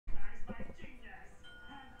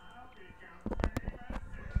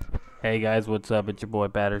Hey guys, what's up? It's your boy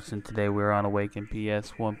Patterson. Today we're on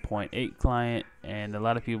awaken-ps 1.8 client, and a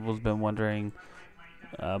lot of people's been wondering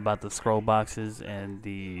about the scroll boxes and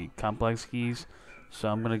the complex keys. So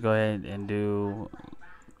I'm gonna go ahead and do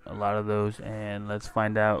a lot of those, and let's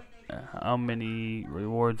find out how many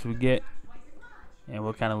rewards we get and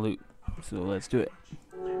what kind of loot. So let's do it.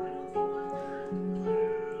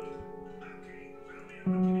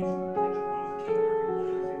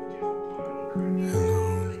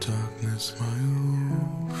 Hello, darkness, my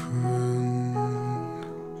old friend.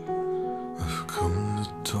 I've come to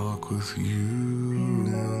talk with you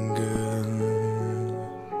again,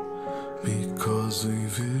 because a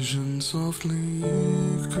vision softly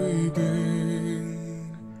creeping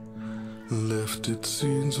left its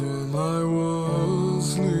scenes while I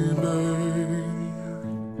was sleeping,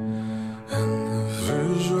 and the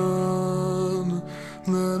vision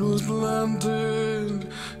that was planted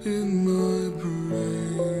in my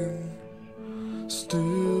brain still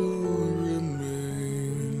remains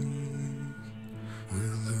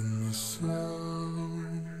within the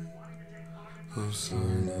sound of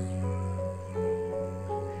silence.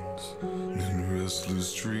 In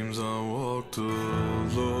restless dreams I walked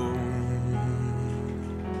alone,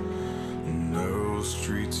 narrow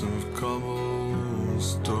streets of cobblestone,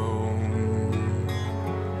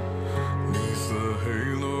 neath the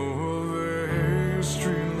halo of a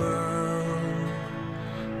street lamp.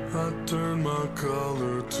 I turned my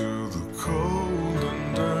collar to the cold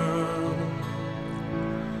and damp,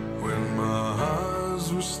 when my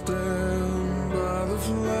eyes were stabbed by the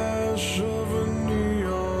flash of a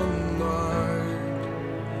neon light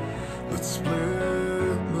that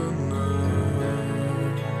split the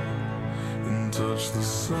night and touched the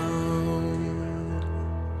sound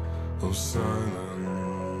of silence.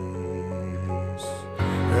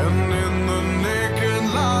 And in the naked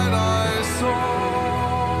light I saw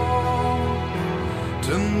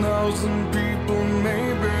 10,000 people,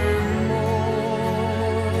 maybe more.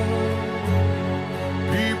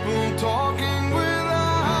 People talking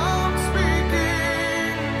without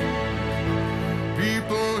speaking,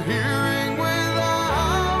 people hearing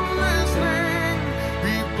without listening,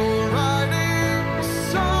 people writing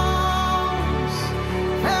songs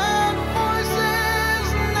and voices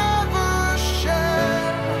never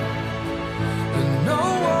shared, and no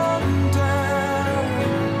one dared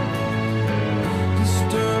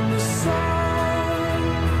disturb the sound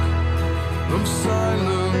of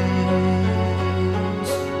silence.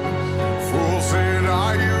 Fool, said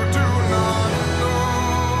I, you do not know.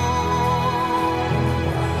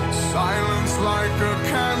 Silence like a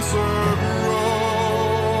cancer grows.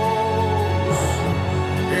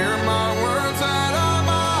 Hear my words that I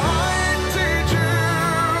might teach you.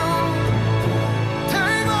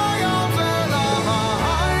 Take my arms that I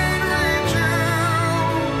might reach you.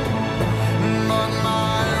 But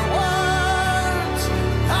my words,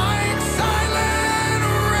 like silent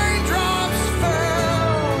raindrops, fell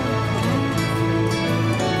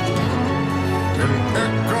and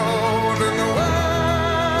echoed in the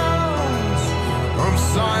wells of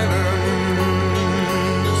silence.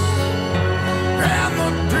 And the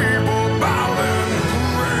people bowed and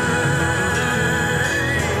prayed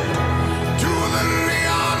to the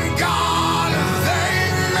neon god they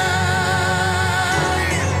made,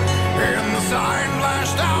 and the sign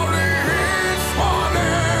flashed out its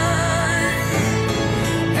warning,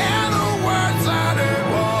 and the words that it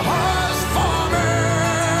was forming.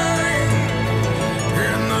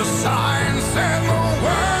 And the sign said the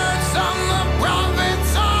words of the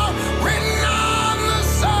prophets are written on the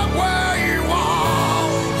subway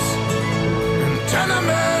walls and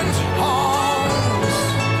tenement halls,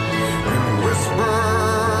 and whispered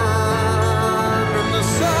in the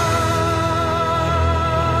sound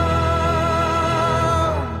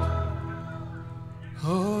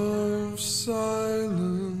of silence.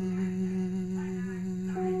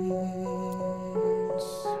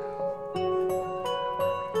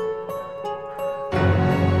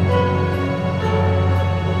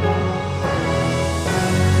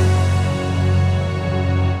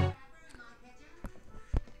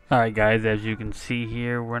 Alright guys, as you can see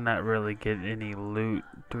here, we're not really getting any loot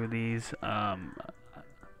through these. I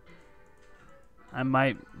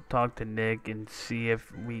might talk to Nick and see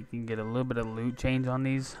if we can get a little bit of loot change on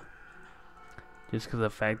these, just because of the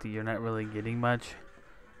fact that you're not really getting much,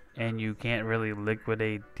 and you can't really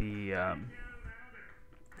liquidate the I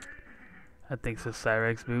think it's the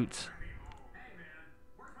Cyrex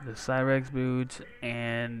boots,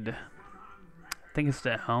 and I think it's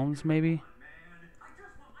the helms, maybe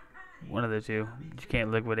one of the two. You can't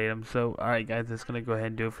liquidate them. So alright guys, that's gonna go ahead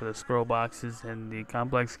and do it for the scroll boxes and the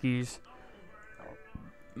complex keys.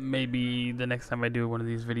 maybe the next time I do one of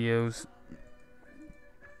these videos,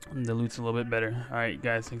 the loot's a little bit better. Alright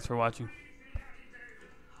guys, thanks for watching.